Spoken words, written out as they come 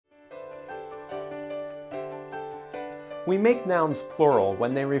We make nouns plural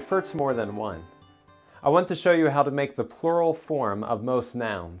when they refer to more than one. I want to show you how to make the plural form of most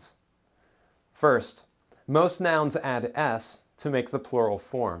nouns. First, most nouns add s to make the plural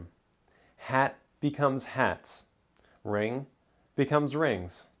form. Hat becomes hats. Ring becomes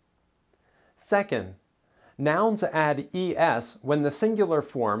rings. Second, nouns add es when the singular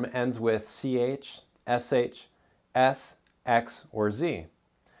form ends with ch, sh, s, x, or z.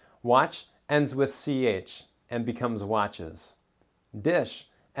 Watch ends with ch and becomes watches. Dish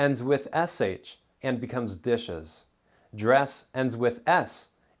ends with sh and becomes dishes. Dress ends with s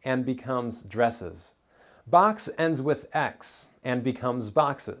and becomes dresses. Box ends with x and becomes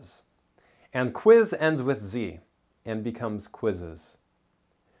boxes. And quiz ends with z and becomes quizzes.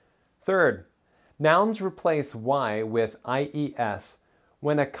 Third, nouns replace y with ies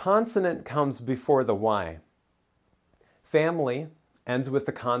when a consonant comes before the y. Family ends with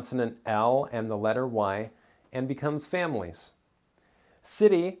the consonant L and the letter Y and becomes families.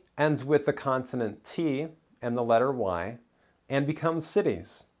 City ends with the consonant T and the letter Y and becomes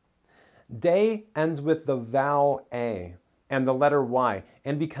cities. Day ends with the vowel A and the letter Y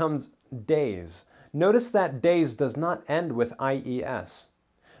and becomes days. Notice that days does not end with ies.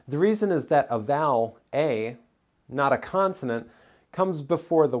 The reason is that a vowel, A, not a consonant, comes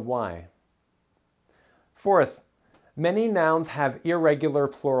before the Y. Fourth, many nouns have irregular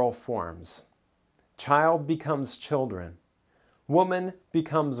plural forms. Child becomes children. Woman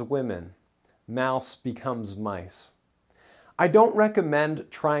becomes women. Mouse becomes mice. I don't recommend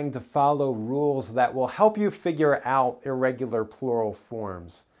trying to follow rules that will help you figure out irregular plural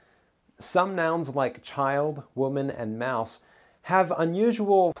forms. Some nouns like child, woman, and mouse have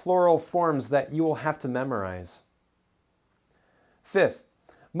unusual plural forms that you will have to memorize. Fifth,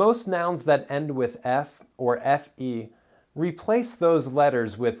 most nouns that end with f or fe replace those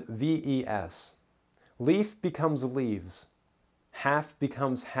letters with ves. Leaf becomes leaves. Half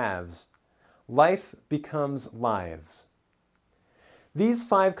becomes halves. Life becomes lives. These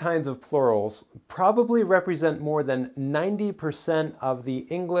 5 kinds of plurals probably represent more than 90% of the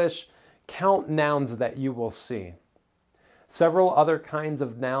English count nouns that you will see. Several other kinds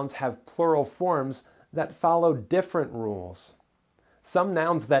of nouns have plural forms that follow different rules. Some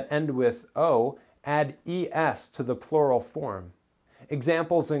nouns that end with o add es to the plural form.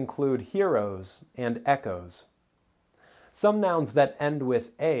 Examples include heroes and echoes. Some nouns that end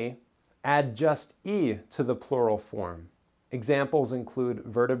with a add just e to the plural form. Examples include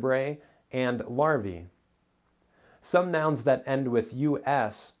vertebrae and larvae. Some nouns that end with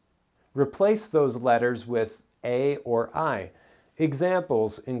us replace those letters with a or I.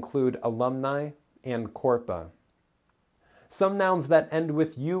 Examples include alumni and corpa. Some nouns that end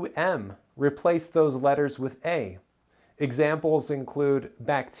with replace those letters with a. Examples include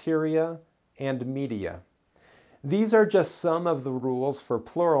bacteria and media. These are just some of the rules for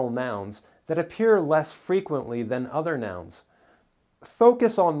plural nouns that appear less frequently than other nouns.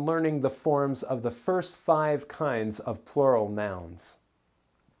 Focus on learning the forms of the first 5 kinds of plural nouns.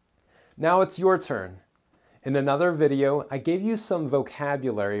 Now it's your turn. In another video, I gave you some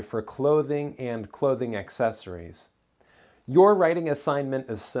vocabulary for clothing and clothing accessories. Your writing assignment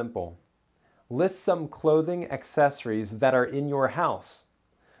is simple. List some clothing accessories that are in your house.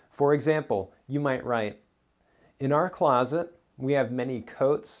 For example, you might write, "In our closet, we have many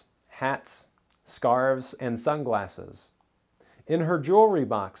coats, hats, scarves, and sunglasses. In her jewelry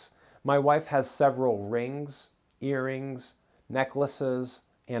box, my wife has several rings, earrings, necklaces,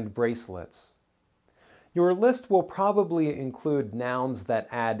 and bracelets." Your list will probably include nouns that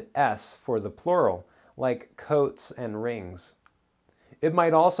add s for the plural, like coats and rings. It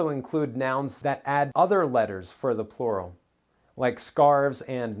might also include nouns that add other letters for the plural, like scarves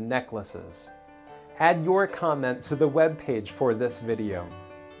and necklaces. Add your comment to the web page for this video.